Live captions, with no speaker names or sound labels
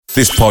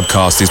This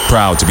podcast is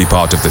proud to be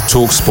part of the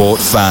TalkSport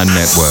Fan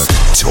Network.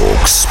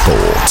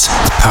 TalkSport.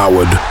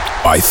 Powered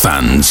by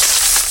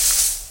fans.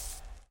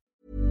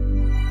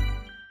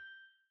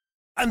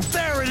 And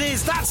there it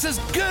is, that's as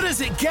good as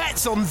it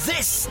gets on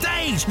this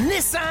stage.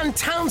 Nissan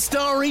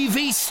Townstar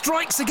EV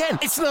strikes again.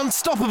 It's an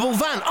unstoppable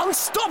van,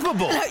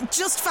 unstoppable.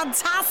 Just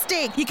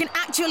fantastic. You can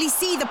actually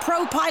see the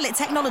ProPilot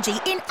technology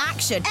in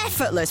action.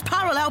 Effortless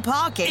parallel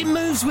parking. It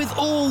moves with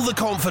all the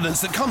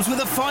confidence that comes with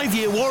a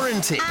 5-year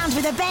warranty. And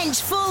with a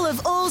bench full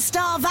of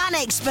all-star van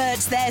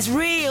experts, there's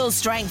real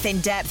strength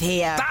in depth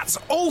here. That's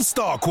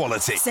all-star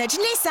quality. Search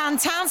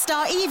Nissan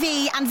Townstar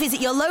EV and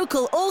visit your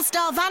local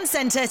all-star van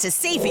centre to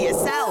see for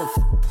yourself.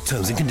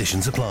 Terms and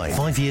conditions apply.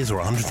 5 years or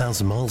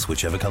 100,000 miles,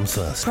 whichever comes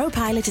first.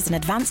 ProPilot is an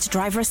advanced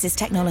driver assist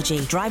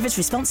technology. Driver's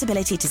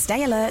responsibility to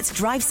stay alert,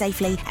 drive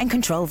safely and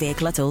control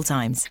vehicle at all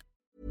times.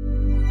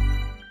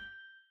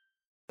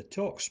 The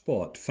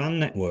TalkSport Fan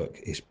Network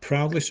is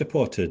proudly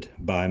supported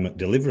by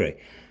McDelivery,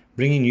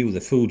 bringing you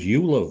the food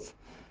you love.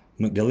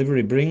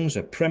 McDelivery brings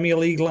a Premier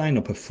League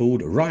lineup of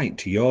food right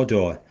to your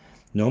door.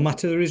 No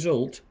matter the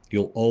result,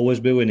 you'll always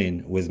be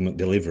winning with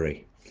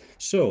McDelivery.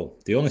 So,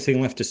 the only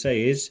thing left to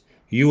say is,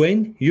 you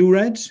in, you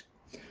Reds?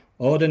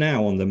 Order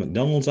now on the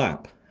McDonald's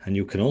app, and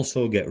you can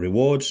also get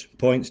rewards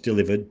points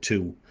delivered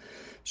too.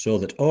 So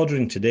that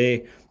ordering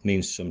today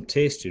means some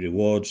tasty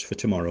rewards for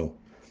tomorrow.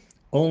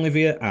 Only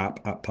via app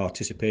at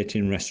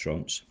participating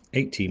restaurants.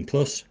 18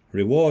 plus,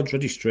 rewards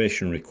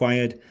registration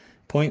required,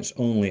 points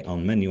only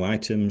on menu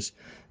items,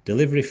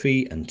 delivery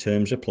fee and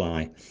terms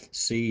apply.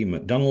 See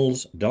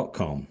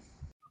mcdonalds.com.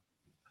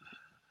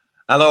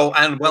 Hello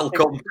and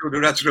welcome to the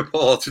Reds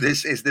Report.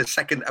 This is the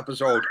second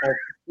episode of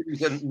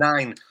Season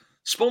 9,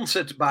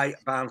 sponsored by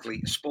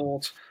Barnsley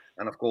Sport,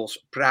 and of course,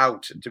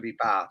 proud to be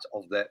part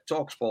of the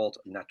TalkSport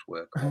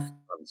network of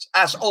fans.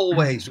 As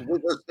always,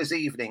 with us this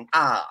evening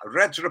are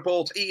Reds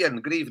Report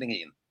Ian. Good evening,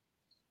 Ian.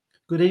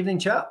 Good evening,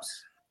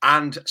 chaps.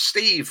 And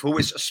Steve, who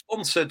is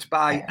sponsored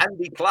by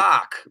Andy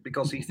Clark,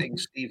 because he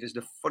thinks Steve is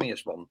the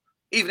funniest one.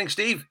 Evening,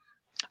 Steve.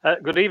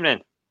 Good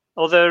evening.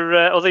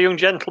 Other young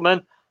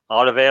gentlemen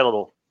are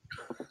available.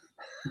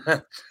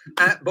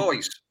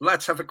 Boys,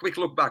 let's have a quick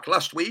look back.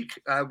 Last week,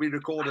 we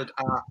recorded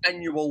our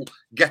annual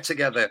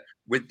get-together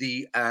with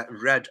the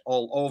Red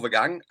All Over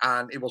gang,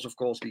 and it was, of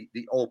course,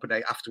 the open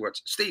day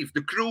afterwards. Steve,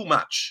 the crew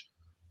match,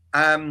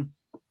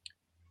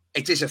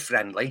 it is a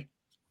friendly.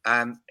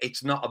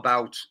 It's not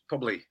about,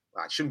 it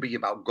shouldn't be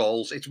about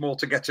goals. It's more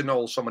to get to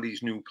know some of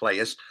these new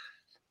players.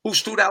 Who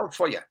stood out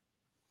for you?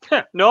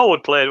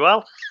 Norwood played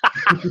well.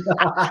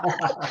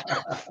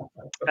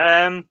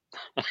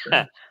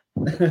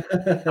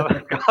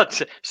 God,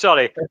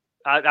 sorry,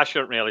 I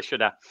shouldn't really,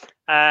 should I?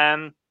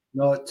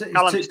 No,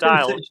 Callum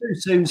Styles.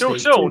 Too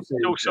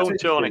soon,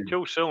 Tony.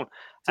 Too soon.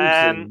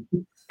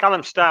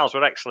 Callum Styles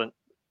were excellent.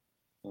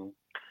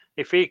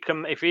 If he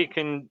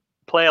can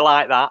play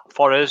like that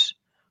for us,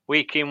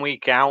 week in,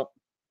 week out,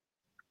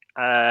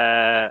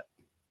 I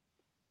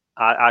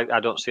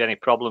don't see any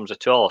problems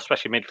at all,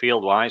 especially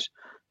midfield wise.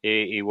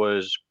 He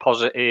was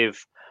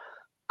positive,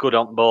 good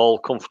on ball,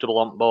 comfortable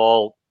on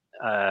ball.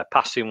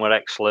 Passing were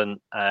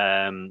excellent.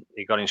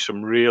 He got in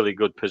some really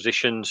good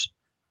positions.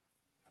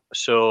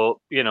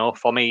 So,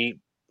 for me,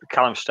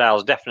 Callum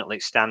Styles definitely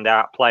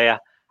standout player.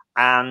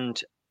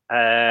 And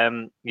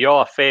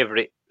your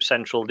favourite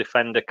central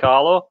defender,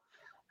 Carlo,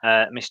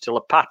 Mr.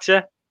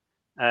 Lapata,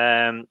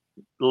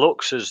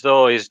 looks as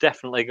though he's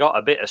definitely got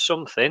a bit of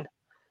something.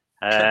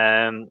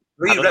 I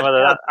don't know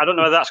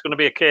whether that's going to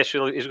be a case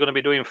where he's going to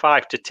be doing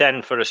 5 to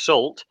 10 for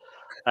assault.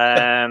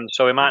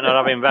 So we might not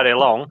have him very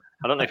long.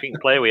 I don't know if he can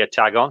play with a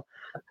tag on.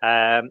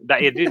 But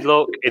he did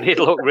look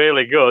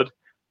really good.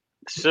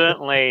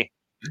 Certainly,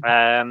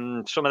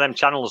 some of them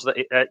challenges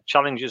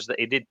that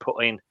he did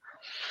put in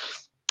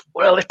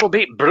were a little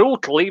bit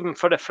brutal, even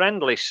for a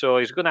friendly. So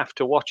he's going to have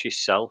to watch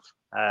himself.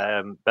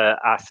 But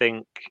I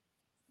think,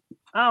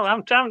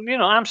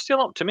 I'm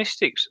still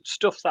optimistic. Some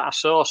stuff that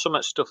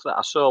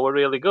I saw were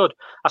really good.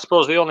 I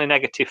suppose the only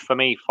negative for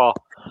me for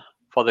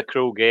the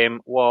crew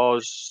game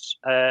was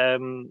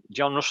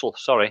John Russell.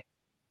 Sorry,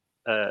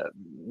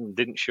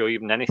 didn't show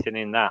even anything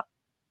in that.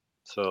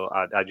 So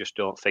I just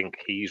don't think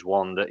he's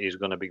one that is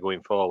going to be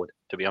going forward,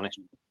 to be honest.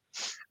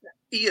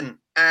 Ian,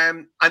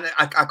 and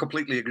I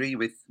completely agree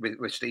with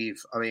Steve.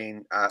 I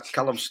mean,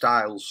 Callum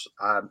Styles,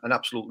 an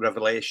absolute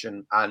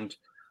revelation, and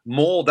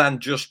more than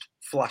just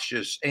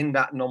flashes in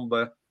that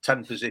number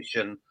 10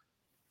 position.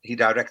 He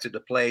directed the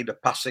play, the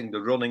passing,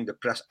 the running, the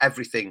press,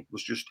 everything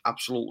was just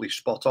absolutely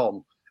spot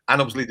on. And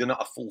obviously, they're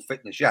not at full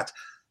fitness yet.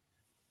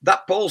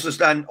 That poses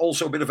then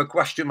also a bit of a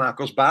question mark,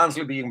 because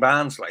Barnsley being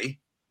Barnsley,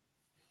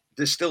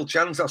 there's still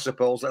chance, I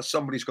suppose, that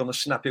somebody's going to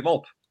snap him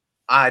up,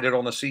 either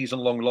on a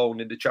season-long loan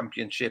in the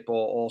Championship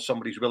or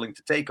somebody's willing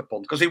to take a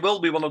punt. Because he will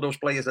be one of those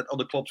players that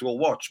other clubs will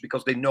watch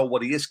because they know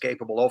what he is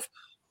capable of,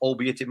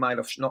 albeit he might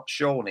have not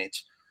shown it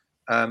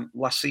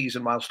last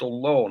season whilst on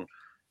loan.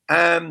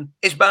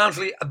 Is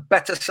Barnsley a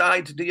better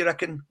side, do you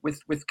reckon,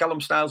 with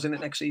Callum Styles in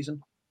it next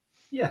season?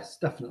 Yes,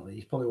 definitely.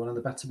 He's probably one of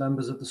the better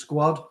members of the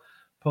squad.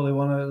 probably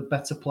one of the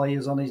better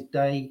players on his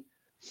day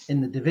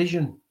in the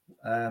division.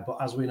 But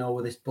as we know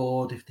with this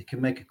board, if they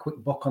can make a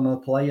quick buck on a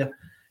player,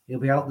 he'll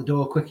be out the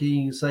door quicker.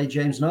 You can say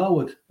James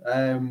Norwood.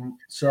 I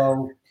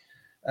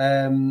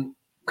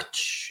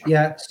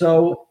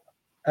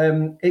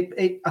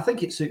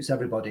think it suits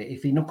everybody.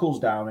 If he knuckles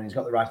down and he's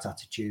got the right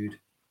attitude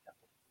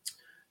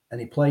and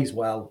he plays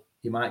well,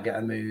 you might get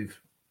a move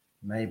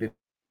maybe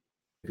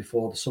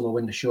before the summer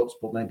window shuts,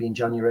 but maybe in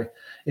January.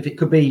 If it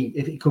could be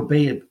a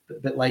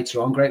bit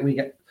later on, great. We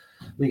get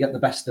the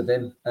best of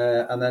him,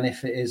 and then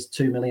if it is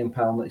 £2 million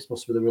that is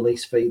supposed to be the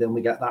release fee, then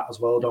we get that as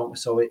well, don't we?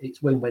 So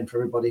it's win-win for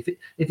everybody.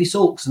 If he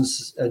sulks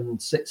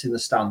and sits in the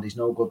stand, he's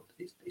no good.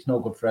 It's no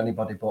good for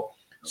anybody. But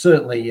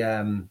certainly,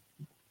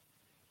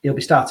 he'll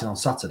be starting on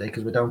Saturday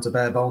because we're down to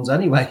bare bones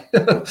anyway.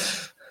 I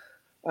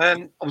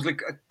was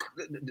like,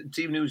 the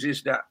team news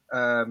is that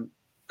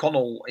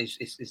Connell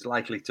is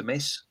likely to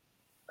miss.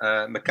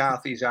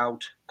 McCarthy's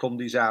out.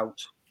 Cundy's out.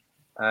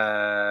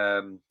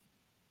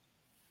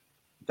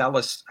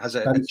 Dallas has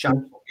a chance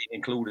of being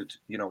included,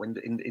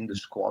 in the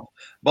squad.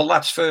 But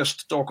let's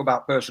first talk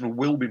about person who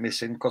will be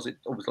missing, because it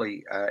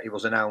obviously it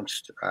was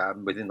announced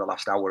within the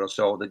last hour or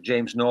so that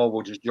James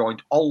Norwood has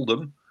joined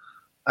Oldham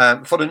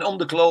for an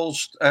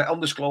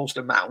undisclosed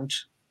amount.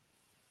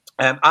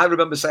 I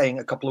remember saying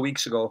a couple of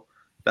weeks ago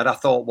that I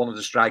thought one of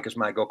the strikers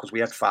might go because we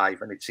had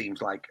 5, and it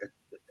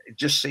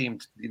just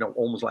seemed,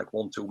 almost like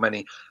one too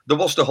many. There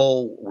was the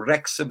whole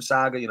Wrexham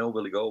saga,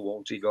 will he go,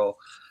 won't he go?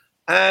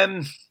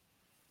 A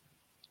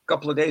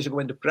couple of days ago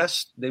in the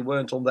press, they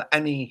weren't under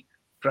any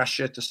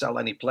pressure to sell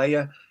any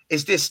player.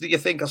 Is this, do you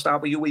think, I'll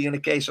start with you, in a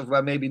case of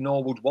where maybe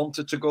Norwood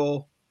wanted to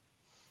go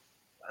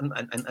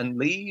and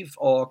leave,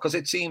 or because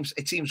it seems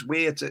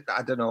weird to,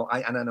 I don't know,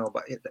 I know,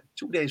 but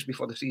 2 days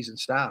before the season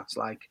starts,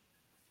 from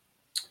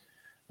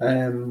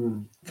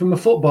a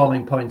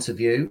footballing point of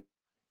view,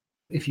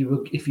 if you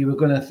were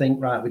going to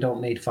think, right, we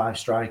don't need 5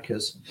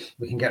 strikers,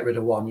 we can get rid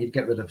of one, you'd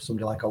get rid of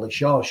somebody like Ollie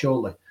Shaw,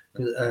 surely,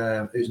 who's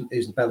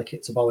the belly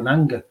kick to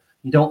Bowenanga.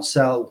 You don't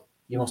sell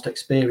your most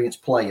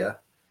experienced player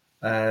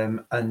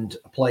and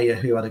a player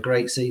who had a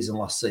great season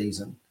last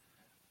season,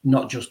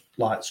 not just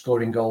like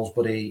scoring goals,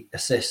 but he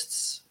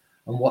assists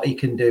and what he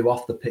can do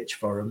off the pitch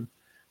for him.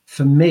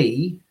 For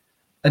me,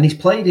 and he's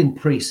played in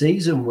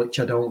pre-season,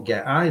 which I don't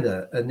get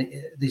either. And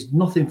there's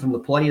nothing from the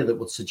player that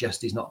would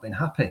suggest he's not been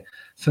happy.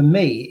 For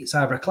me, it's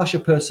either a clash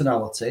of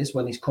personalities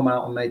when he's come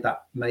out and made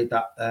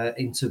that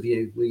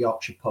interview with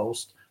Yorkshire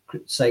Post,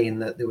 saying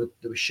that they were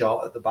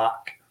short at the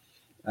back.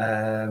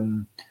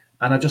 And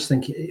I just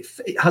think it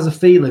has a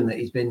feeling that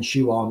he's been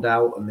shoehorned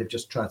out and they've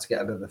just tried to get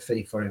a bit of a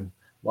fee for him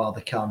while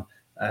they can.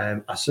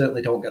 I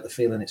certainly don't get the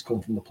feeling it's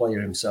come from the player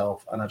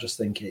himself, and I just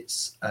think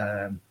it's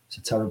a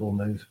terrible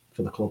move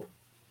for the club.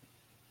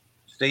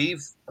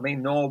 Steve,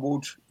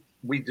 Norwood,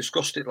 we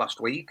discussed it last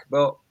week,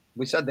 but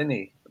we said, didn't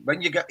he?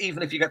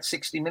 Even if you get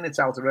 60 minutes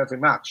out of every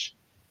match,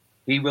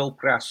 he will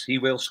press, he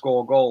will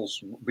score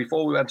goals.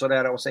 Before we went on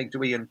air, I was saying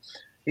to Ian,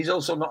 he's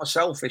also not a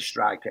selfish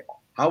striker.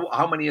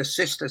 How many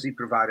assists has he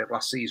provided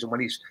last season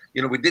when he's,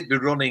 we did the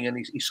running and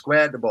he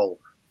squared the ball?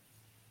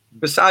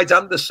 Besides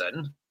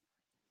Anderson,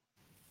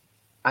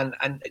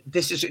 and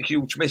this is a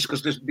huge miss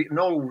because there's been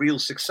no real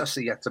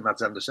successor yet to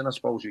Mads Anderson, I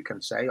suppose you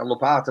can say.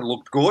 Lopata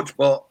looked good,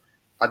 but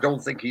I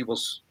don't think he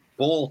was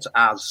bought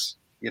as,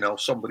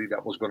 somebody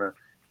that was going to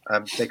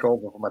take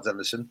over from Mads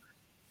Anderson.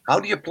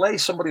 How do you play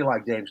somebody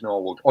like James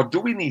Norwood? Or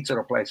do we need to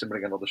replace and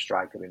bring another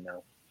striker in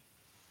now?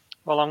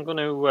 Well, I'm going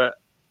to,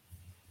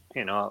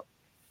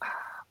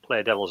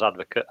 play devil's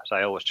advocate, as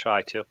I always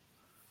try to.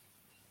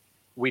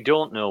 We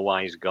don't know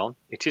why he's gone.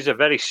 It is a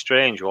very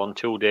strange one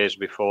 2 days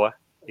before.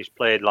 He's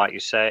played, like you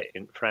say,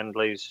 in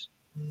friendlies.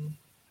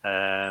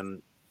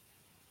 Played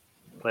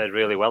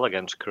really well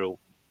against Crewe.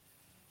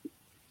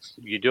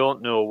 You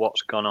don't know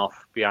what's gone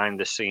off behind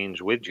the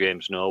scenes with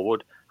James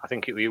Norwood. I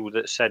think it was you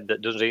that said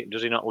that does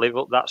he not live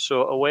up that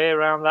sort of way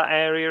around that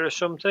area or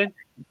something?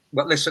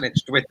 Well, listen,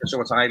 it's Twitter, so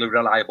it's highly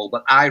reliable.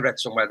 But I read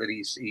somewhere that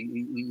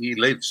he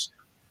lives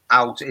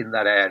out in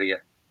that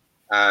area.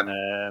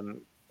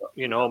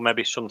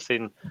 Maybe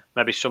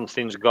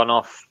something's gone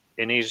off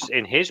in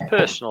his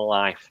personal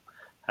life.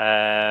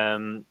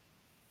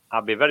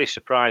 I'd be very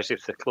surprised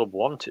if the club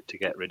wanted to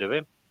get rid of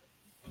him.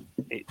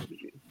 It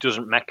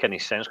doesn't make any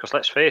sense because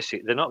let's face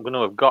it, they're not going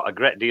to have got a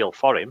great deal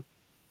for him.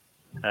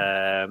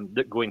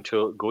 That going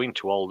to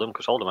Oldham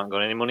because Oldham haven't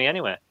got any money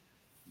anyway.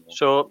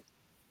 So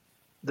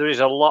there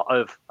is a lot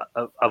of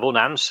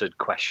unanswered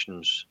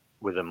questions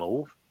with the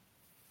move.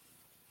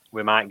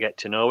 We might get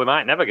to know, we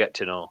might never get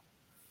to know.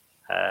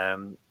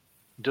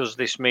 Does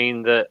this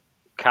mean that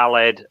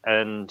Khaled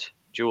and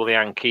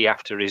Julian Key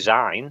have to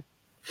resign,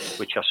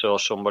 which I saw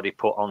somebody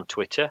put on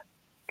Twitter?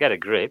 Get a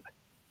grip.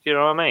 Do you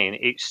know what I mean?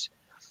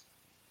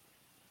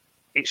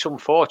 It's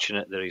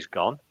unfortunate that he's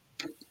gone,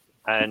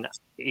 and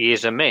he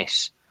is a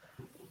miss.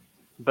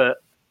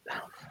 But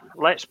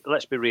let's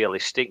be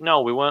realistic.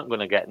 No, we weren't going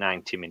to get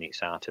 90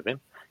 minutes out of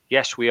him.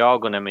 Yes, we are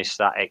going to miss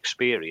that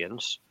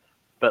experience.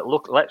 But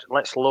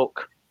let's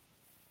look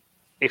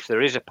if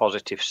there is a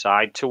positive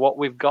side to what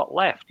we've got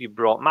left. You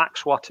brought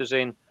Max Watters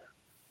in,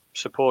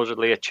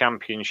 supposedly a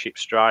championship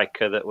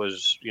striker that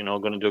was,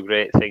 going to do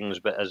great things,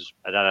 but has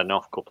had an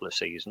off couple of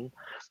seasons.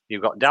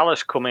 You've got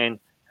Dallas come in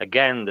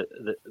again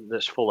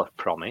that's full of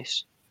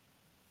promise.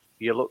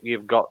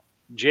 You've got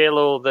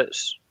J-Lo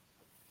that's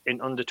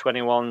in under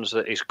 21s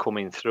that is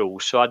coming through.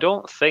 So I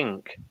don't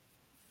think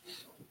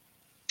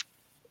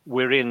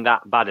we're in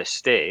that bad a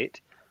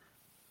state,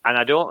 and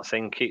I don't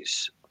think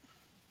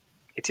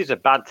it is a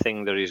bad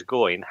thing that he's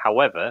going.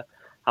 However,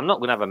 I'm not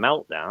going to have a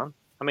meltdown.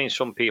 I mean,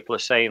 some people are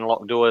saying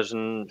lock doors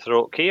and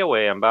throw key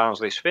away and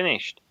Barnsley's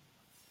finished.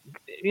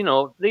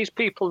 These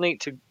people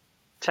need to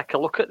take a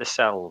look at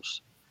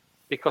themselves,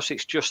 because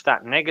it's just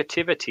that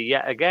negativity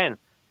yet again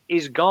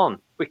is gone.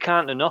 We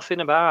can't do nothing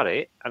about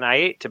it, and I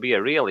hate to be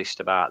a realist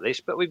about this,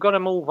 but we've got to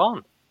move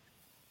on.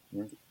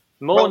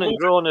 Moan and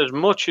groan as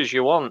much as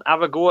you want.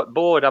 Have a go at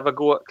board, have a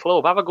go at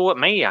club, have a go at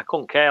me. I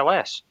couldn't care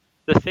less.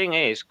 The thing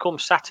is, come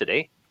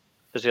Saturday,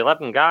 there's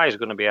 11 guys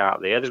going to be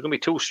out there. There's going to be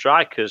 2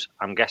 strikers,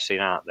 I'm guessing,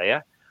 out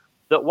there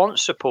that want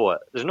support.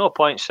 There's no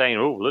point saying,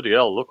 oh, bloody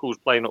hell, look who's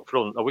playing up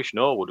front. I wish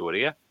Norwood were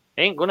here.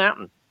 Ain't going to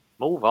happen.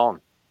 Move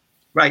on.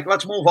 Right,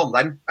 let's move on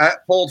then.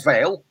 Port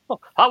Vale. Oh,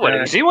 that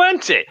was easy,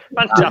 weren't it?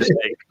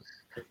 Fantastic.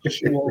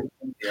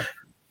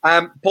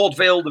 Port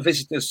Vale, the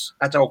visitors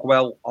at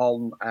Oakwell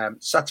on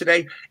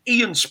Saturday.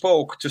 Ian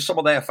spoke to some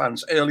of their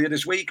fans earlier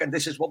this week, and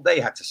this is what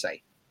they had to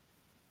say.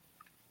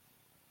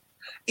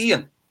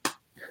 Ian,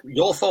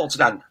 your thoughts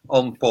then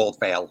on Port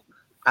Vale?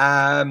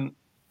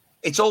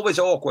 It's always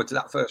awkward to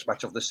that first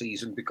match of the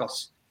season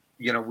because,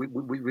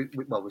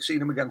 we've seen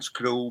them against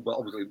Crewe, but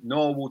obviously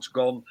Norwood's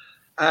gone.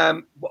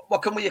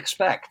 What can we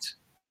expect?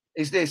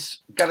 Is this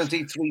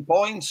guaranteed 3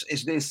 points?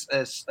 Is this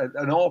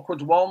an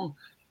awkward one?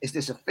 Is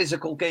this a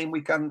physical game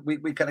we can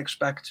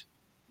expect?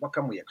 What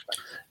can we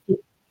expect?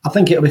 I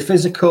think it'll be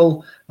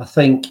physical. I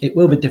think it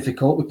will be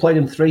difficult. We played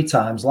them 3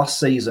 times last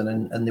season,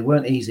 and they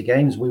weren't easy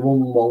games. We won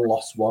 1,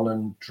 lost 1,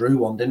 and drew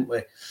 1, didn't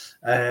we?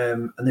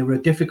 And they were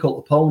a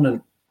difficult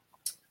opponent.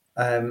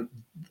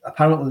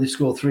 Apparently, they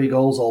scored 3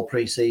 goals all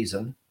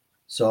pre-season,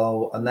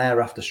 and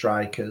they're after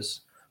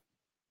strikers.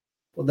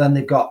 But then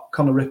they've got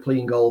Connor Ripley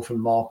in goal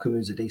from Morecambe,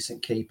 who's a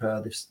decent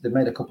keeper. They've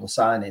made a couple of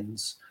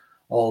signings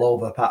all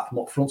over, apart from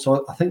up front.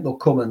 So I think they'll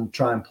come and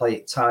try and play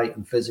it tight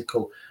and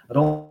physical. I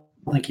don't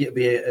think it'll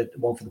be a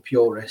one for the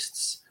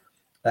purists.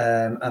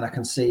 And I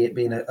can see it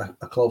being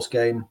a close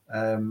game.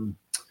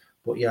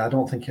 But yeah, I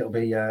don't think it'll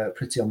be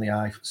pretty on the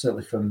eye,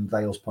 certainly from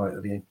Vale's point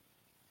of view.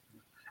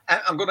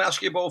 I'm going to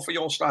ask you both for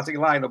your starting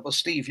lineup, but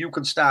Steve, you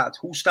can start.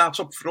 Who starts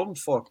up front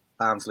for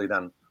Barnsley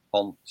then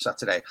on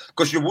Saturday?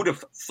 Because you would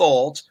have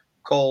thought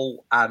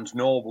Cole and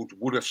Norwood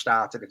would have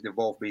started if they've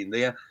both been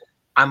there.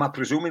 Am I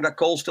presuming that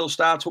Cole still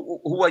starts?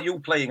 Who are you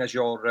playing as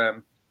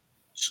your?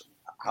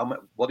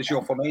 What is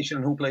your formation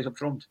and who plays up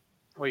front?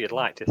 Well, you'd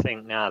like to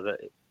think now that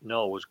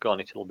Norwood's gone,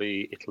 it'll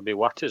be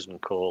Watters and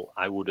Cole.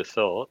 I would have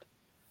thought.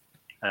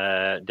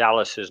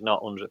 Dallas is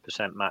not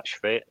 100% match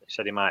fit. He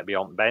said he might be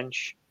on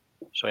bench,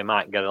 so he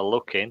might get a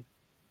look in.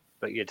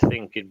 But you'd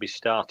think he'd be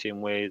starting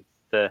with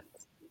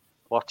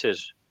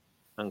Watters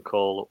and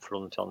Cole up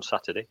front on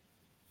Saturday.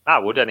 I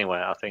would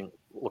anyway. I think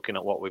looking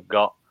at what we've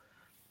got,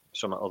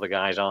 some other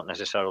guys aren't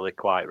necessarily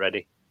quite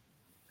ready.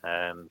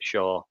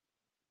 Shaw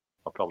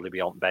will probably be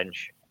on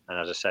bench. And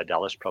as I said,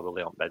 Dallas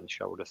probably on bench,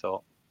 I would have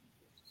thought.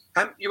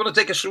 You want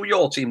to take us through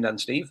your team then,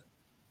 Steve?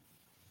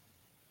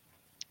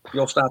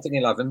 Your starting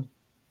 11.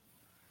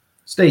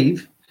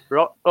 Steve?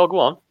 Oh, go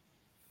on.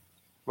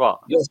 What?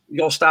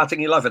 Your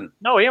starting 11.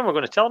 No, Ian, we're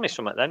going to tell me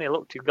something then. He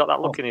got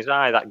that look in his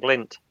eye, that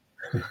glint.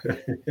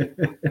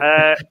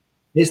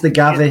 It's the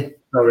Gavi.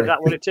 Sorry. Is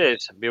that what it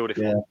is?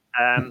 Beautiful.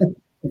 Yeah.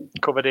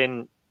 Covered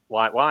in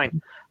white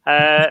wine.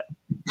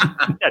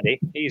 Steady,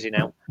 easy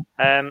now.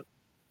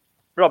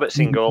 Roberts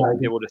in goal.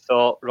 You would have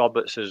thought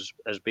Roberts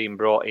has been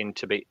brought in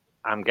to be,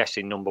 I'm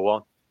guessing, number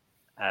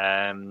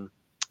 1.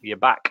 Your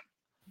back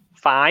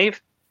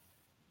 5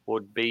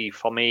 would be,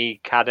 for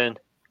me, Cadden,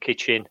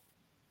 Kitchen,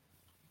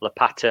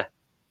 Lapata,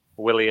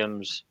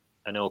 Williams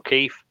and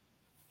O'Keefe.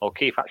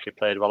 O'Keefe actually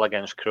played well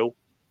against Crewe.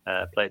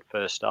 Played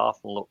first half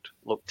and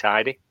looked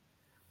tidy.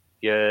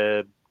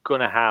 You're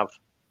going to have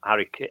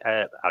Harry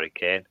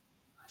Kane.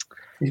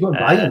 He's going to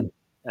Bayern.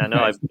 I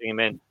know, I bring him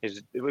in.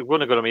 We're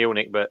going to go to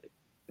Munich, but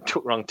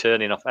took wrong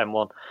turning off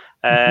M1.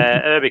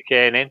 Herbie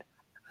Kane in.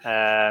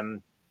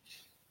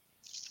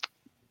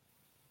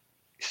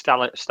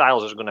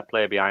 Styles is going to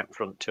play behind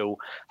front too.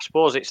 I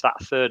suppose it's that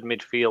third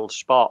midfield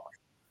spot.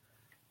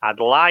 I'd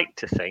like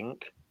to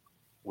think,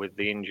 with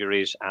the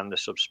injuries and the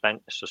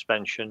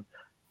suspension,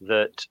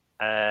 that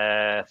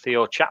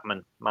Theo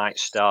Chapman might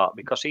start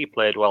because he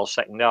played well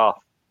second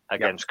half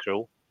against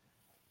Crewe.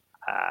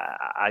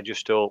 I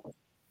just hope,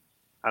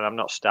 and I'm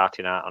not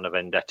starting out on a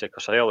vendetta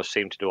because I always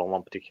seem to do on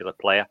one particular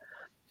player,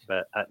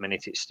 but at the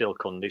minute it's still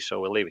Cundy, so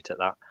we'll leave it at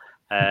that.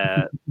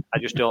 I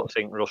just don't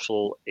think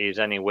Russell is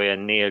anywhere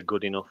near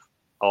good enough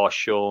or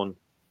shown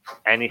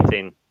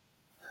anything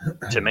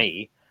to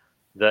me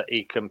that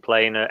he can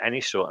play in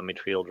any sort of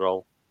midfield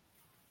role.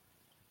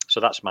 So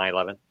that's my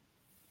 11.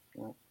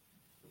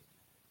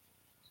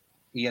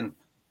 Ian,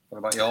 what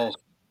about yours?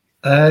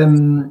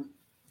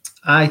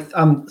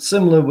 I'm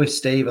similar with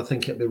Steve. I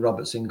think it'll be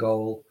Roberts in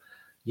goal.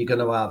 You're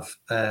going to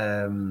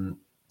have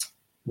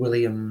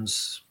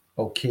Williams,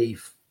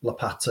 O'Keefe,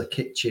 Lapata,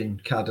 Kitchen,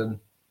 Cadden.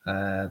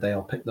 They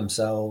all pick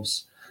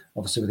themselves.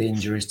 Obviously, with the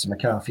injuries to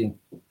McCarthy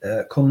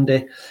and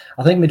Cundy.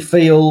 I think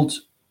midfield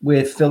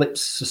with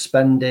Phillips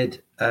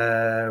suspended,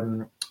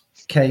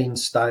 Kane,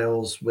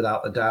 Styles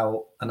without a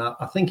doubt, and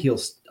I think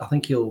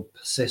he'll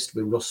persist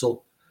with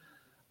Russell.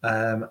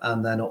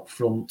 And then up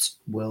front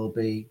will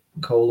be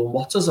Cole and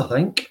Waters, I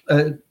think,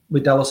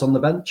 with Dallas on the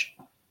bench.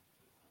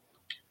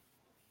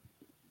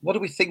 What do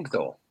we think,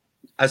 though?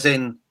 As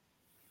in,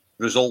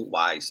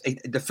 result-wise,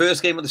 the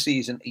first game of the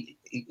season,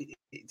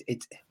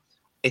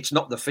 it's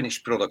not the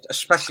finished product,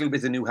 especially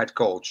with the new head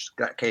coach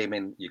that came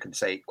in, you can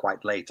say,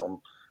 quite late on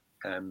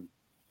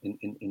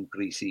in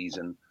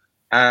pre-season.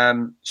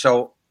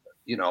 So,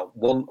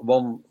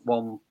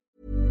 one.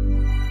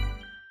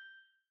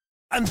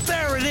 And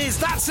there it is,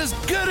 that's as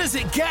good as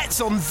it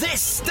gets on this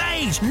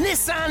stage.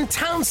 Nissan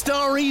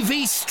Townstar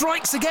EV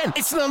strikes again.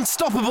 It's an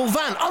unstoppable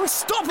van,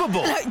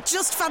 unstoppable.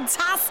 Just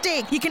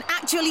fantastic. You can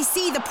actually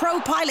see the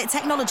ProPilot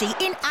technology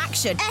in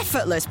action.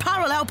 Effortless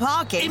parallel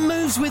parking. It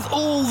moves with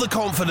all the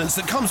confidence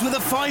that comes with a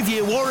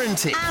 5-year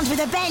warranty. And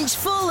with a bench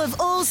full of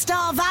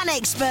all-star van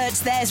experts,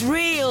 there's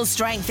real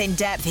strength in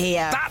depth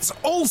here. That's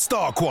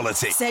all-star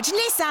quality. Search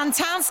Nissan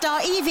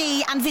Townstar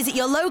EV and visit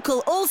your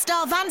local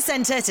all-star van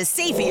centre to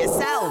see for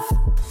yourself.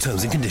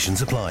 Terms and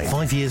conditions apply.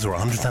 5 years or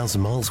 100,000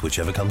 miles,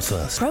 whichever comes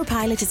first.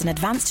 ProPilot is an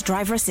advanced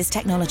driver assist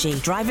technology.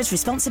 Driver's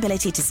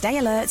responsibility to stay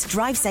alert,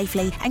 drive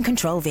safely, and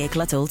control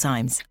vehicle at all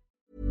times.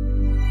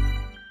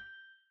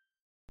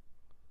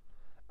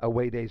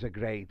 Away days are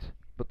great,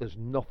 but there's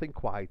nothing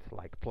quite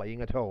like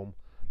playing at home.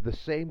 The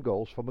same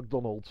goes for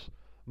McDonald's.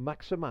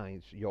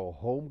 Maximise your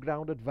home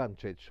ground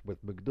advantage with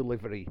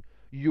McDelivery.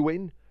 You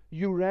in?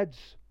 You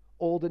Reds?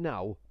 Order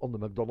now on the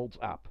McDonald's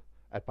app.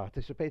 At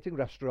participating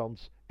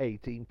restaurants,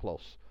 18+.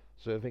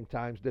 Serving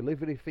times,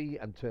 delivery fee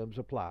and terms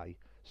apply.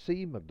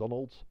 See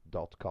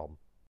mcdonalds.com.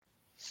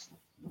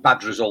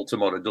 Bad result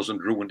tomorrow doesn't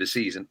ruin the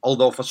season,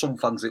 although for some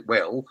fans it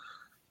will.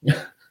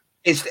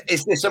 Is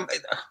this?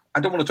 I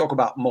don't want to talk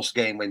about must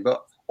game win,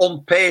 but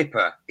on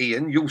paper,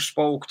 Ian, you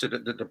spoke to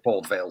the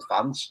Port Vale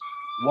fans.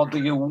 What do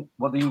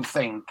you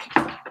think?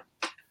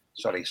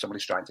 Sorry,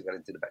 somebody's trying to get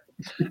into the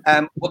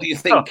bed. What do you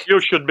think? Oh,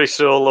 you should be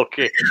so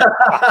lucky.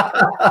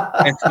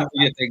 What do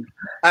you think?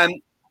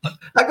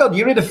 Hang on,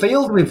 you're in a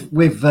field with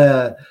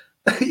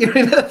you're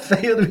in a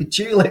field with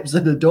tulips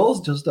and the doors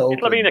just open.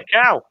 It'll have been a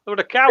cow. There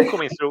was a cow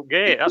coming through the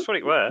gate. That's what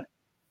it were.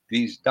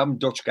 These damn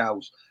Dutch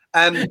cows.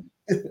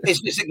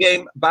 Is this a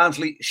game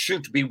Barnsley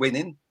should be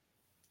winning?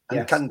 And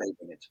yes. Can they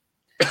win it?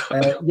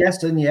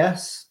 Yes and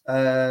yes.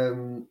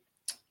 And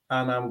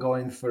I'm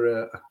going for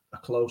a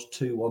close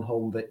 2-1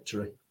 home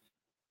victory.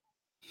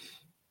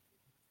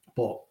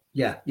 But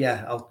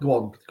yeah, I'll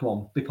go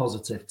on, be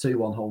positive.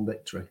 2-1 home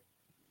victory.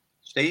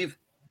 Steve?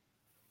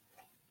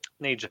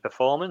 Needs a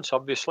performance,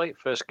 obviously.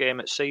 First game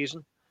at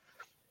season.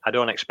 I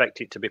don't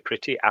expect it to be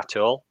pretty at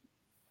all.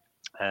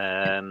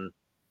 From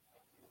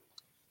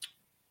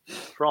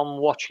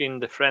watching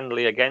the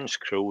friendly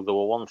against Crewe, there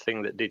was one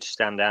thing that did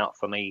stand out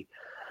for me,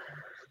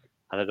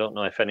 and I don't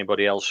know if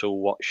anybody else who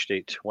watched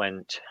it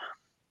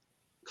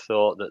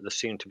thought that there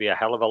seemed to be a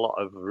hell of a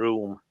lot of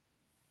room.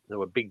 There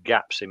were big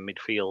gaps in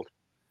midfield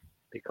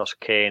because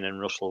Kane and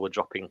Russell were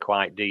dropping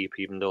quite deep,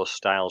 even though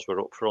Styles were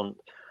up front.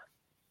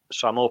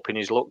 So I'm hoping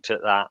he's looked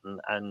at that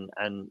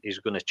and he's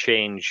going to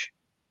change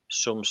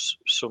some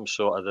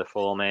sort of the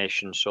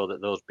formation so that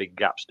those big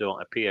gaps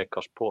don't appear,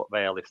 because Port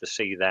Vale, if they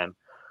see them,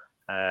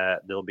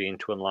 they'll be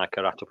into them like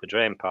a rat up a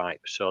drain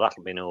pipe. So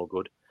that'll be no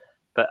good.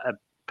 But a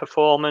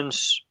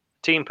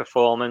team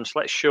performance,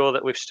 let's show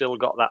that we've still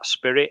got that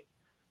spirit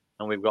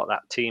and we've got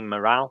that team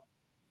morale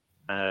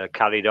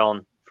carried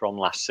on from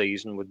last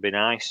season would be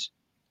nice.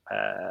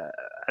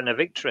 And a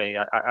victory,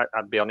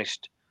 I'd be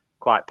honest,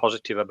 quite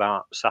positive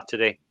about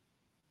Saturday.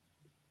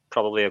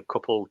 Probably a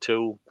couple,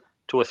 2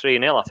 or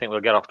 3-0. I think we'll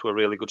get off to a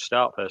really good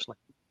start, personally.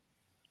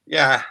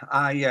 Yeah,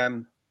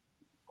 I've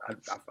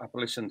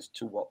listened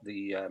to what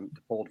the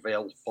Port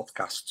Vale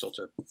podcast sort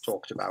of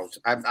talked about.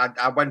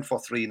 I went for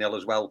 3-0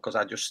 as well, because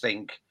I just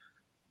think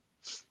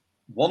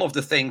one of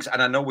the things,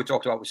 and I know we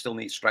talked about we still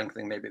need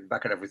strengthening maybe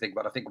back and everything,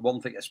 but I think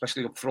one thing,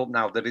 especially up front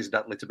now, there is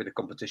that little bit of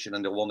competition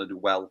and they want to do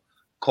well.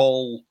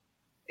 Cole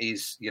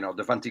is,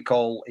 Devante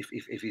Cole,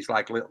 if he's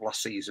like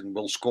last season,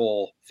 will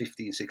score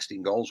 15,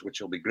 16 goals,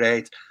 which will be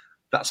great.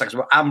 That's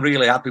excellent. I'm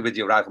really happy with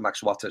your arrival,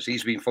 Max Waters.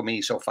 He's been, for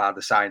me, so far,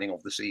 the signing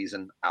of the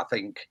season. I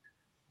think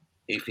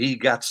if he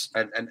gets,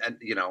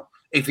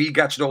 if he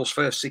gets those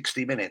first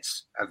 60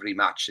 minutes every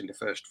match in the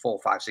first 4,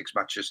 5, 6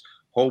 matches,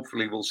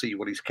 hopefully we'll see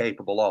what he's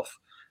capable of.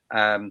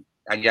 And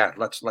yeah,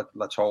 let's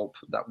hope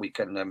that we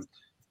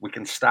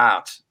can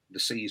start the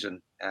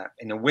season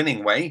in a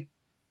winning way,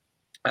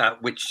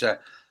 which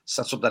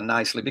sets up there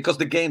nicely because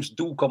the games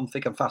do come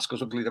thick and fast.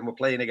 Because then we're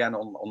playing again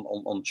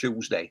on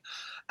Tuesday.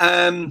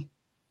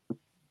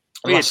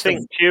 You'd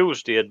think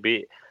Tuesday would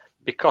be,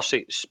 because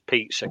it's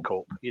Pizza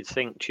Cup. You'd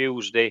think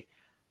Tuesday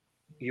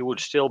you would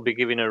still be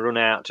giving a run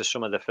out to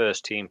some of the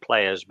first team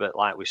players, but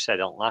like we said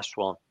on last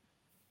one,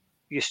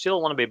 you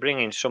still want to be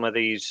bringing some of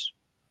these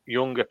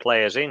younger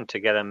players in to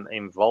get them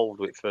involved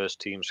with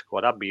first team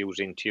squad. I'd be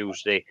using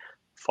Tuesday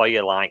for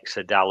your likes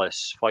of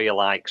Dallas, for your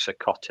likes of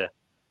Cotter,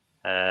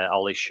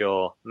 Ollie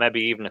Shaw, maybe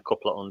even a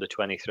couple of under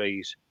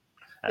 23s.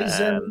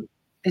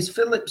 Is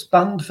Phillips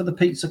banned for the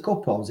Pizza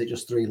Cup, or is it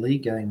just 3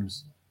 league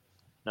games?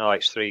 No,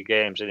 it's 3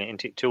 games,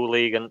 isn't it? 2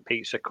 league and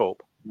Pizza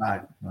Cup.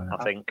 Right.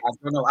 I think. I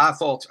don't know. I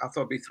thought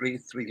it'd be three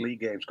league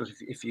games because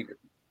if you,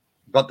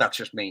 but that's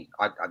just me.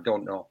 I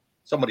don't know.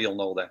 Somebody will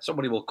know that.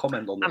 Somebody will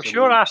comment on this. I'm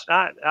sure I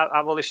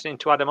was listening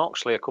to Adam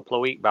Oxley a couple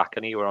of weeks back,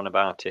 and he were on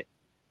about it,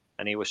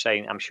 and he was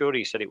saying, I'm sure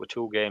he said it were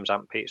 2 games,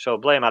 so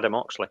blame Adam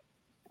Oxley.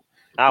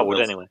 I would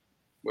anyway.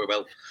 We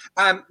will.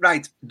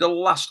 Right. The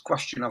last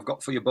question I've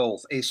got for you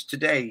both is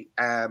today.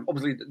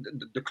 Obviously,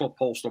 the club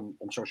post on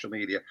social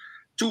media.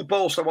 2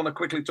 posts I want to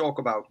quickly talk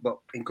about, but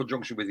in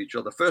conjunction with each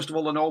other. First of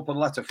all, an open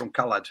letter from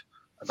Khaled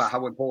about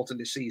how important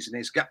this season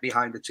is, get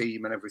behind the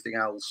team and everything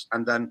else.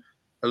 And then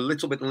a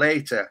little bit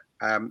later,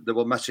 there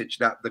was a message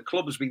that the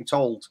club has been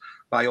told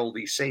by all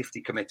these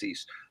safety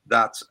committees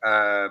that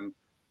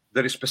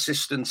there is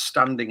persistent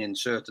standing in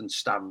certain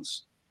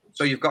stands.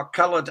 So you've got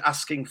Khaled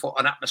asking for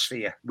an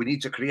atmosphere. We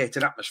need to create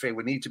an atmosphere.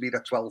 We need to be the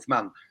 12th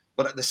man.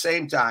 But at the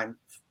same time,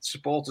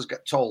 supporters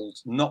get told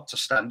not to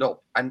stand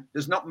up. And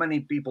there's not many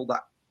people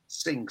that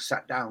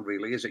sat down,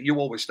 really, is it? You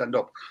always stand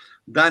up.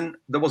 Then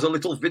there was a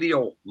little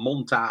video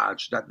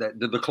montage that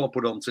the club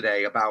put on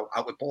today about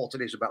how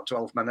important it is about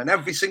 12 men. And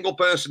every single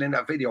person in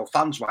that video,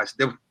 fans-wise,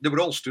 they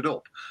were all stood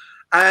up.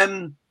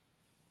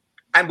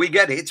 And we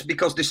get it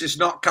because this is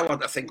not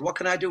Khaled. I think, what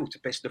can I do to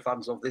piss the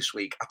fans off this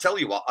week? I tell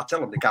you what, I tell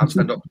them they can't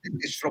stand up.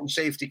 It's from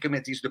safety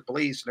committees, the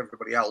police and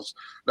everybody else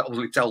that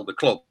obviously tell the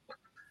club.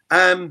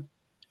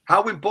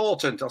 How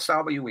important, I'll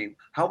start with you, Ian,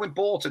 how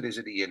important is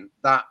it, Ian,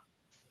 that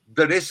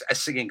there is a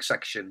singing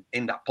section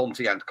in that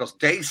Ponty end? Because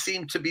they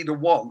seem to be the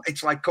one.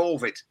 It's like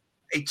COVID.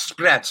 It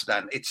spreads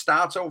then. It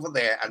starts over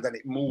there and then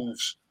it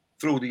moves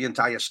through the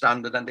entire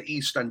stand, and then the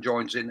East End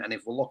joins in, and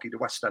if we're lucky, the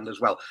West End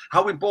as well.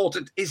 How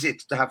important is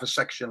it to have a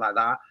section like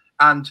that?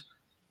 And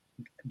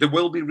there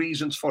will be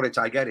reasons for it,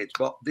 I get it,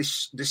 but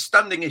this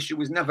standing issue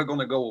is never going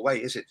to go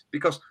away, is it?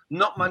 Because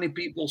not many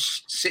people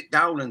sit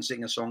down and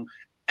sing a song.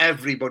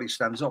 Everybody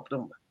stands up,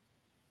 don't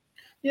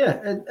they?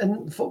 Yeah,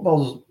 and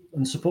football's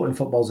and supporting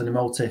football's an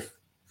emotive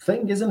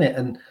thing, isn't it?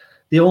 And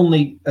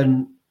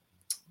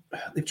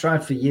they've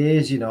tried for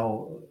years, you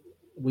know.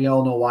 We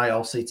all know why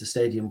All-Seater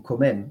Stadium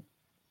come in,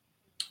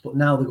 but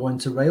now they're going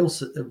to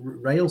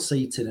rail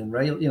seating and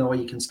rail, you know, where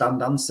you can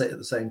stand and sit at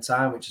the same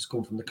time, which has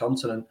come from the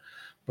continent,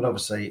 but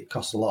obviously it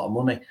costs a lot of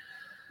money.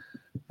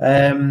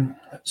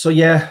 So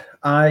yeah,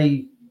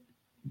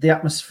 the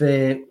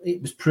atmosphere,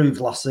 it was proved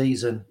last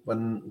season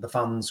when the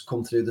fans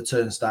come through the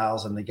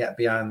turnstiles and they get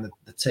behind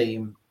the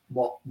team,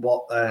 what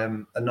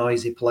a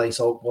noisy place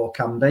Oakwell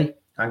can be,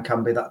 and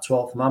can be that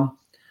 12th man.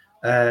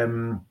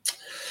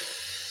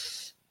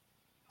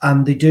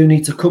 And they do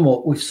need to come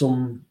up with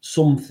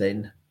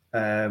something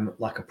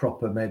like a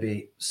proper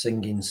maybe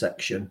singing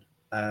section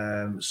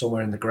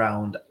somewhere in the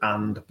ground.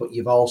 But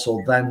you've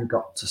also then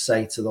got to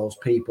say to those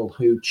people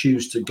who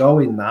choose to go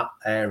in that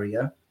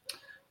area,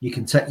 you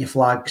can take your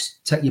flags,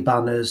 take your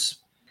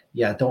banners.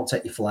 Yeah, don't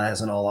take your flares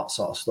and all that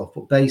sort of stuff.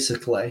 But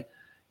basically,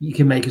 you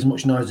can make as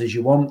much noise as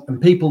you want. And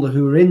people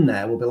who are in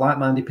there will be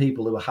like-minded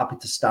people who are happy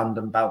to stand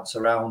and bounce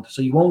around.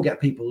 So you won't get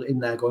people in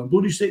there going,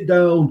 bloody sit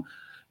down,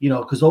 you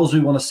know, because those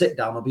who want to sit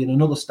down will be in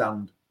another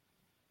stand.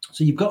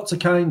 So you've got to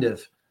kind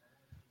of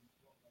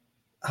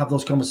have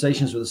those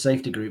conversations with the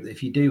safety group that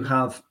if you do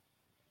have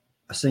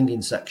a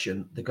singing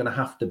section, they're going to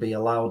have to be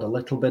allowed a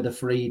little bit of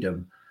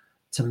freedom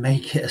to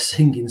make it a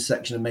singing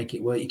section and make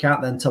it work. You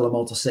can't then tell them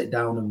all to sit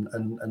down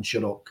and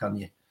shut up, can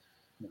you?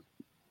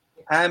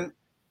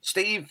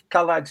 Steve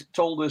Khaled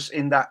told us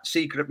in that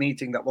secret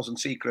meeting that wasn't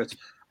secret,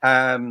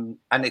 and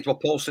it was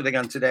posted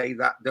again today,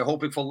 that they're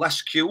hoping for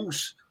less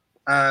queues,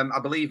 I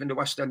believe, in the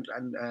West End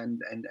and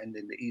in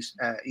the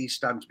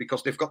East End,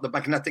 because they've got the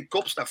magnetic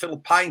cups that fill a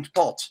pint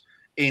pot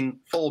in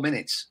 4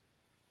 minutes,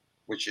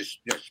 which is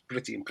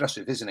pretty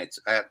impressive, isn't it?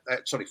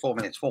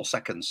 4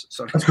 seconds.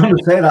 Sorry. I was going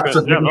to say that's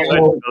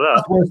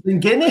worse than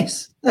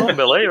Guinness.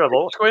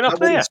 Unbelievable. What's going on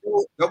there?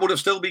 That would have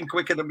still been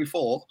quicker than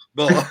before,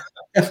 but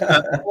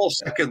 4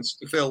 seconds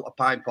to fill a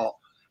pint pot.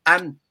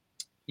 And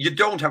you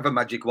don't have a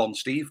magic wand,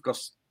 Steve,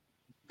 because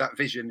that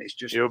vision is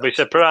just... You'll be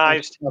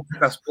surprised.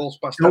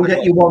 Don't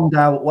get your wand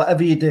out.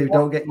 Whatever you do,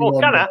 don't get your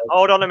wand out.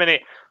 Hold on a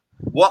minute.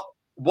 What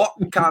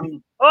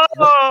can...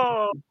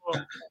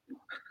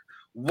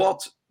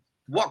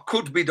 What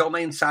could be done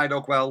inside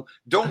Oakwell?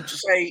 Don't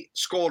say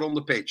score on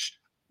the pitch.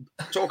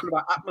 Talking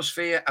about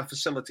atmosphere and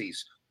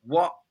facilities.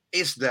 What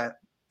is there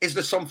Is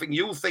there something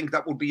you think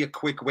that would be a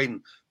quick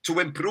win to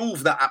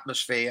improve that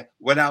atmosphere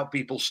without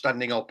people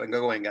standing up and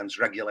going against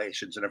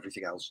regulations and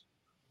everything else?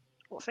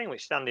 Well, the thing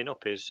with standing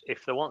up is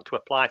if they want to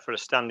apply for a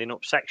standing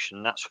up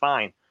section, that's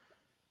fine.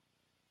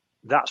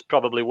 That's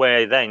probably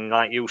where then,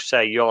 like you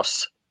say, your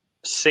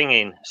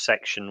singing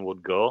section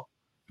would go,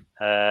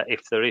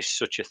 if there is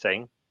such a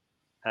thing.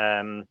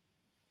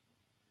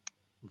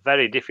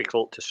 Very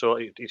difficult to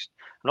sort. It's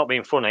not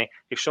being funny.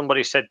 If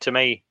somebody said to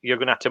me, "You're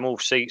going to have to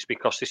move seats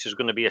because this is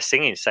going to be a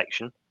singing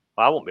section,"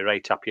 well, I won't be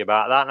right happy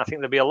about that, and I think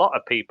there'll be a lot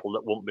of people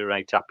that won't be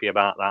right happy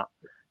about that.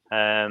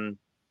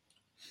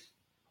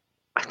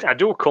 I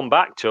do come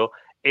back to,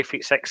 if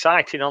it's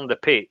exciting on the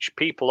pitch,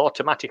 people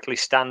automatically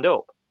stand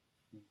up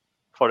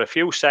for a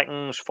few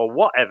seconds, for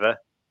whatever,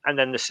 and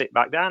then they sit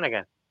back down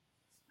again.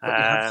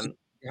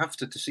 You have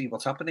to see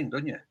what's happening,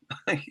 don't you?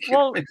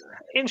 Well,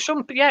 in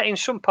some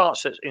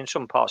parts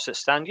that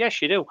stand, yes,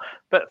 you do.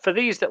 But for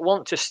these that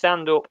want to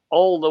stand up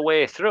all the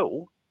way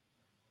through,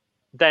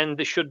 then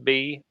there should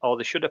be, or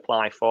they should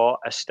apply for,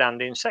 a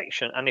standing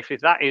section. And if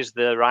that is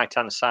the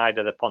right-hand side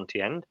of the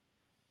Ponty end,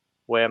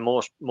 where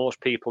most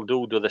people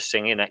do the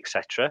singing,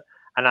 etc.,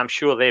 and I'm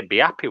sure they'd be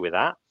happy with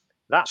that,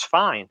 that's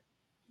fine.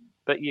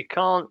 But you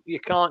can't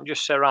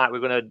just say, right, we're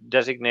going to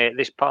designate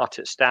this part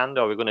at stand,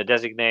 or we're going to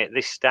designate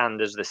this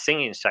stand as the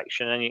singing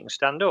section, and you can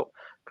stand up,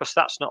 because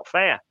that's not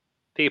fair.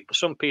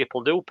 Some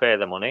people do pay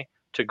the money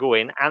to go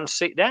in and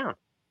sit down.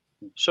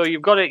 So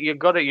you're going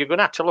to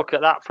have to look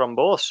at that from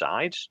both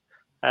sides.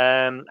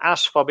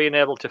 As for being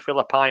able to fill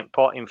a pint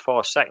pot in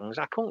 4 seconds,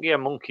 I couldn't give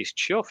a monkey's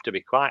chuff, to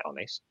be quite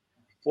honest.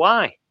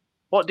 Why?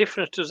 What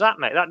difference does that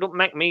make? That don't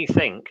make me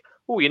think,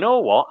 oh, you know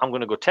what? I'm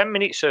going to go 10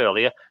 minutes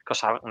earlier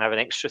because I can have an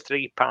extra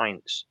 3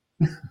 pints.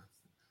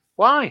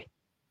 Why?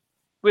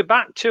 We're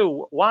back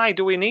to, why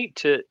do we need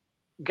to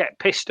get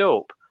pissed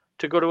up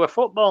to go to a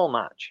football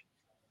match?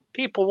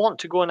 People want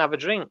to go and have a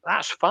drink.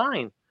 That's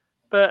fine.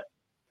 But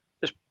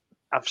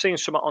I've seen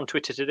something on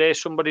Twitter today.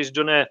 Somebody's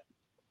done a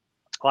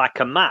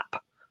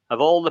map of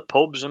all the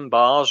pubs and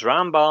bars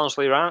around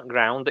Barnsley, around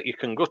ground that you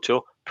can go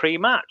to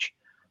pre-match.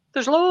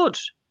 There's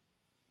loads.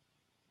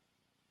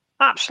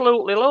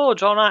 Absolutely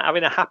loads. All right,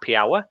 having a happy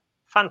hour.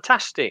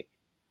 Fantastic.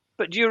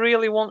 But do you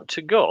really want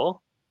to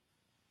go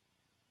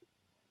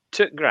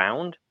to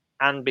ground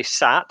and be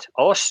sat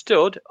or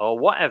stood or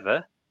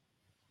whatever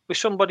with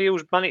somebody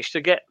who's managed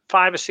to get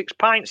 5 or 6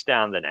 pints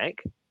down the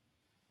neck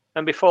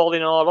and be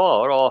falling all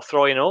over or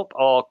throwing up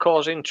or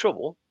causing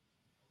trouble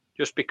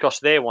just because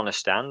they want to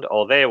stand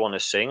or they want to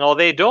sing or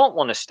they don't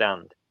want to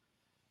stand?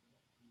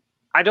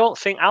 I don't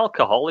think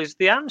alcohol is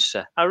the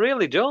answer. I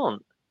really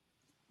don't.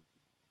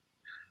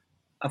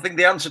 I think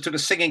the answer to the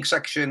singing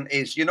section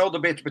is, you know, the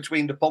bit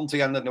between the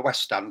Ponty end and the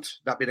West stand,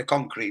 that bit of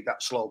concrete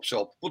that slopes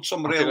up. Put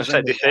some rails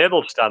in.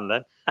 Disabled stand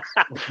then.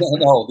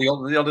 No,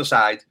 the other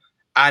side.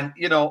 And,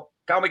 you know,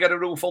 can we get a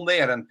roof on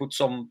there and put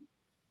some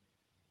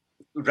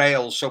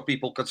rails so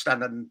people could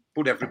stand and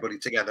put everybody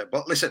together?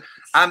 But listen,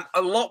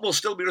 a lot will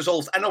still be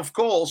resolved. And of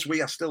course,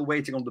 we are still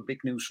waiting on the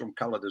big news from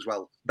Khaled as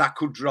well. That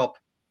could drop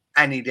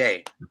any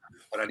day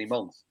or any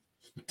month.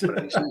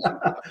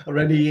 Or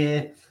any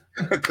year.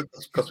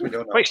 Because we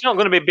don't know. Well, it's not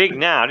going to be big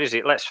now, is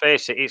it? Let's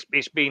face it.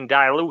 It's been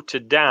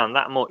diluted down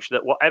that much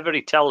that whatever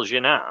he tells you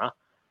now,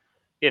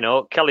 you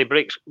know, Kelly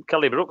Brook's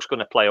going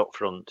to play up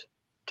front,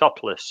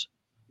 topless.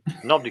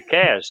 Nobody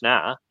cares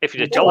now. If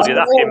he'd have told you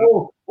that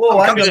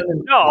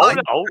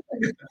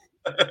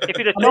if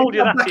he'd have told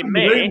you that in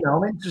May,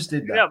 I'm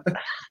interested now.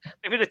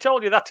 If he'd have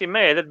told you that in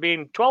May, there'd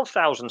been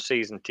 12,000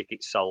 season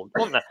tickets sold,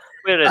 wouldn't there?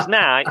 Whereas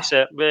now it's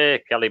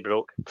Kelly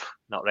Brook,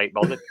 not right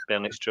bothered,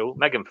 but it's true.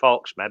 Megan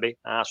Fox, maybe,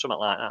 something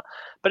like that.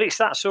 But it's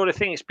that sort of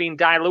thing. It's been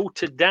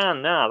diluted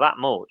down now that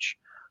much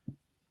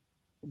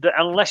that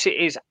unless it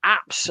is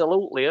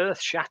absolutely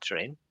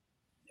earth-shattering,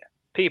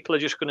 people are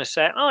just going to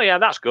say, "Oh yeah,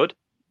 that's good."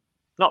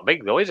 Not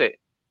big though, is it?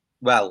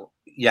 Well,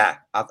 yeah.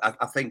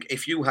 I think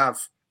if you have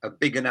a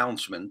big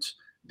announcement,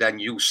 then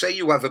you say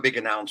you have a big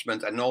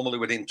announcement, and normally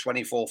within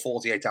 24,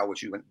 48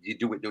 hours you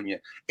do it, don't you?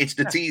 It's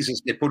the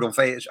teasers they put on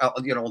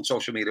Facebook, you know, on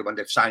social media when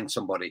they've signed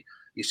somebody.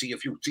 You see a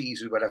few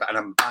teasers, whatever, and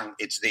then bang,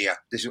 it's there.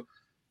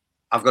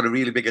 I've got a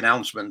really big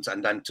announcement,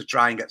 and then to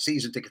try and get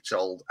season tickets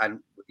sold, and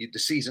the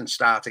season's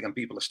starting, and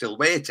people are still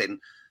waiting.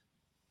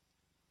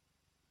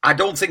 I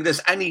don't think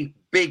there's any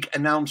big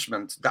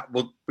announcement that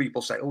would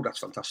people say, "Oh, that's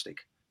fantastic."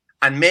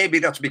 And maybe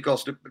that's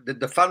because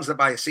the fans that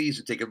buy a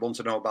season ticket want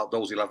to know about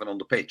those 11 on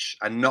the pitch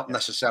and not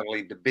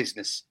necessarily the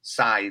business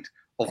side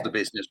of the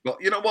business.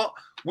 But you know what?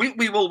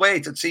 We will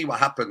wait and see what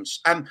happens.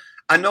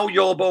 I know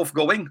you're both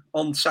going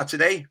on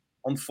Saturday.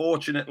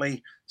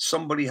 Unfortunately,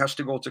 somebody has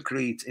to go to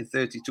Crete in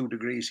 32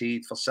 degrees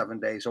heat for 7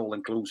 days, all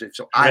inclusive.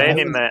 So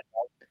raining, mate.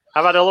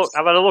 I've had a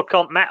look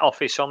on Met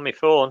Office on my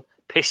phone,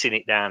 pissing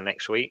it down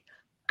next week,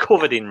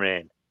 covered in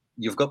rain.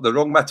 You've got the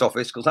wrong Met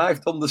Office because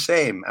I've done the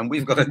same, and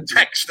we've got a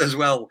text as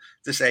well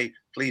to say,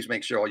 please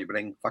make sure you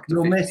bring factor.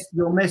 You'll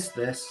miss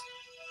this.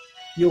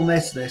 You'll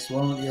miss this,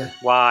 won't you?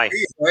 Why?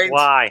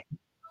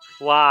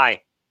 My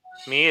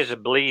ears are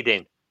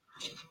bleeding.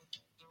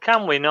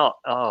 Can we not?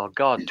 Oh,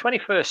 God.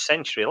 21st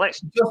century.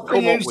 Let's Just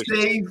come you, up with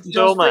Steve.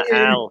 something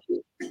else.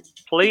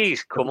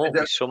 Please come up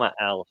with something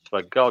else,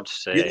 for God's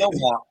sake. You know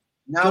what?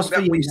 Now Just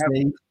that for we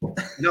you,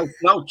 have,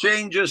 now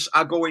changes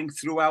are going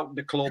throughout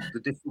the club, the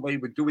different way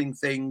we're doing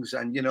things,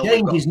 and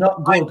change is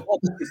not good.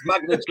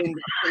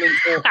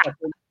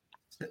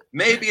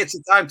 Maybe it's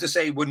a time to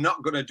say we're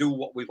not going to do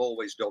what we've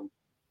always done,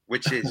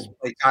 which is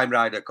a time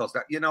rider, because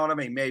that, you know what I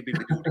mean. Maybe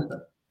we do.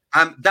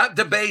 That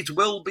debate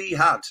will be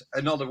had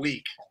another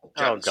week.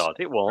 Gents. Oh God,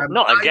 it won't.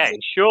 Not again.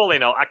 Surely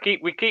not.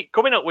 We keep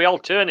coming up with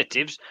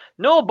alternatives.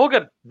 No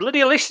bugger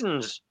bloody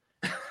listens.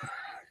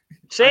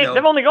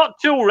 They've only got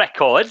 2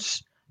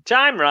 records: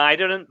 Time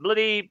Rider and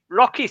bloody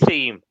Rocky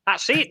theme.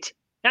 That's it.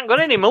 They haven't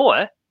got any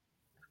more.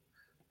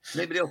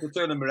 Maybe they'll have to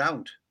turn them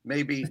around.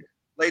 Maybe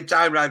play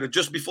Time Rider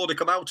just before they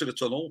come out of the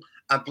tunnel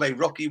and play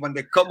Rocky when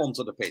they come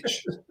onto the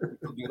pitch. We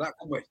could do that,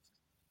 couldn't we?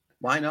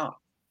 Why not?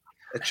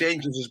 A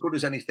change is as good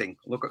as anything.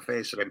 Look at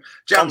face of him.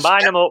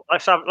 Combine them up.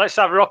 Let's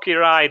have Rocky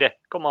Rider.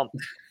 Come on.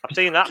 I've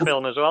seen that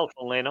film as well,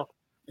 funnily enough.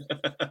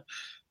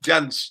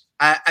 Gents,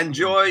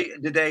 enjoy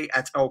the day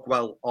at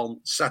Oakwell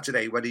on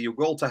Saturday, whether you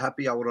go to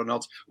happy hour or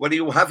not, whether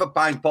you have a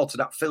pint pot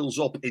that fills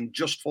up in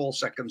just 4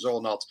 seconds or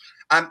not.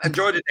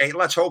 Enjoy the day.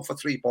 Let's hope for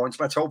 3 points.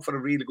 Let's hope for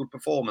a really good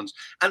performance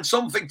and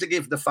something to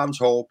give the fans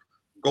hope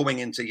going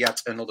into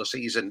yet another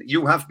season.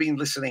 You have been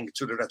listening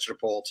to the Reds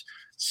Report,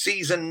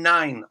 season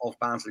 9 of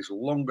Barnsley's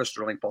longest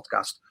running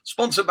podcast,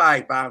 sponsored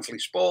by Barnsley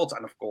Sport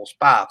and, of course,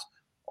 part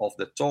of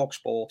the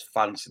TalkSport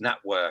Fans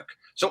Network.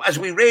 So as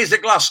we raise a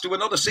glass to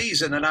another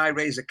season, and I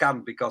raise a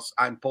can because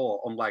I'm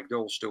poor, unlike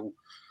those two,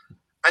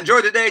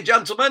 enjoy the day,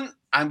 gentlemen,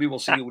 and we will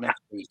see you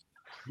next week.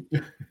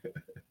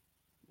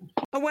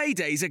 Away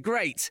days are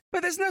great,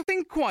 but there's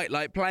nothing quite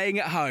like playing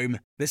at home.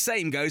 The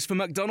same goes for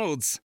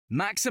McDonald's.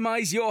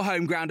 Maximise your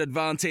home ground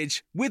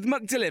advantage with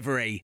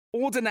McDelivery.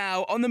 Order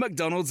now on the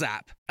McDonald's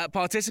app. At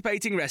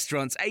participating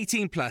restaurants,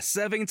 18 plus,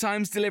 serving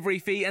times, delivery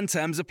fee and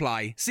terms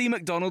apply. See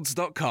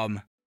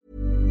mcdonalds.com.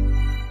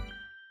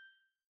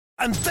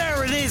 And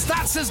there it is,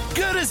 that's as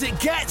good as it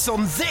gets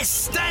on this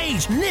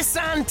stage.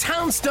 Nissan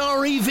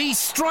Townstar EV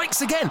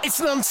strikes again. It's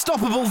an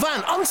unstoppable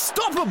van,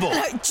 unstoppable.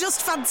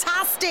 Just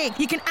fantastic.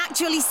 You can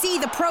actually see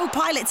the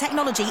ProPilot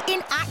technology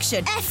in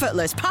action.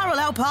 Effortless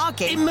parallel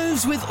parking. It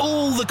moves with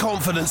all the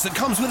confidence that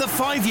comes with a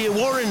 5-year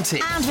warranty.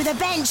 And with a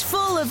bench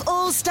full of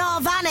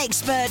all-star van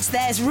experts,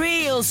 there's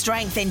real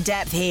strength in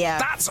depth here.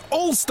 That's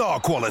all-star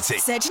quality.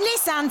 Search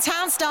Nissan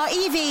Townstar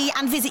EV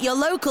and visit your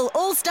local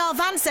all-star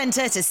van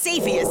centre to see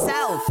for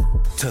yourself.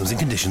 Terms and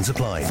conditions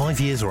apply. 5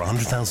 years or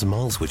 100,000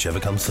 miles, whichever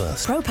comes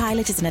first.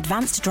 ProPilot is an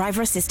advanced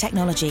driver assist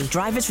technology.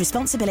 Driver's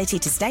responsibility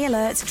to stay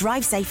alert,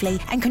 drive safely,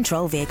 and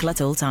control vehicle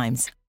at all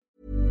times.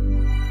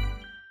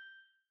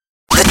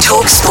 The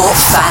TalkSport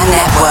Fan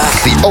Network.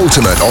 The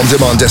ultimate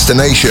on-demand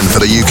destination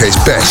for the UK's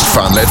best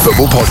fan-led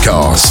football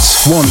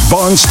podcasts. Want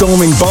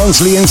barnstorming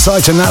Barnsley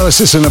insight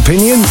analysis and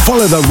opinion?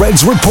 Follow the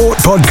Reds Report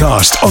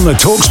podcast on the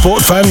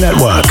TalkSport Fan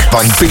Network.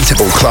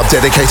 Unbeatable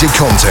club-dedicated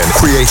content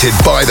created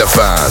by the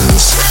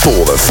fans,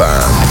 for the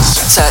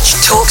fans. Search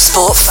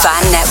TalkSport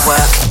Fan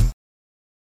Network.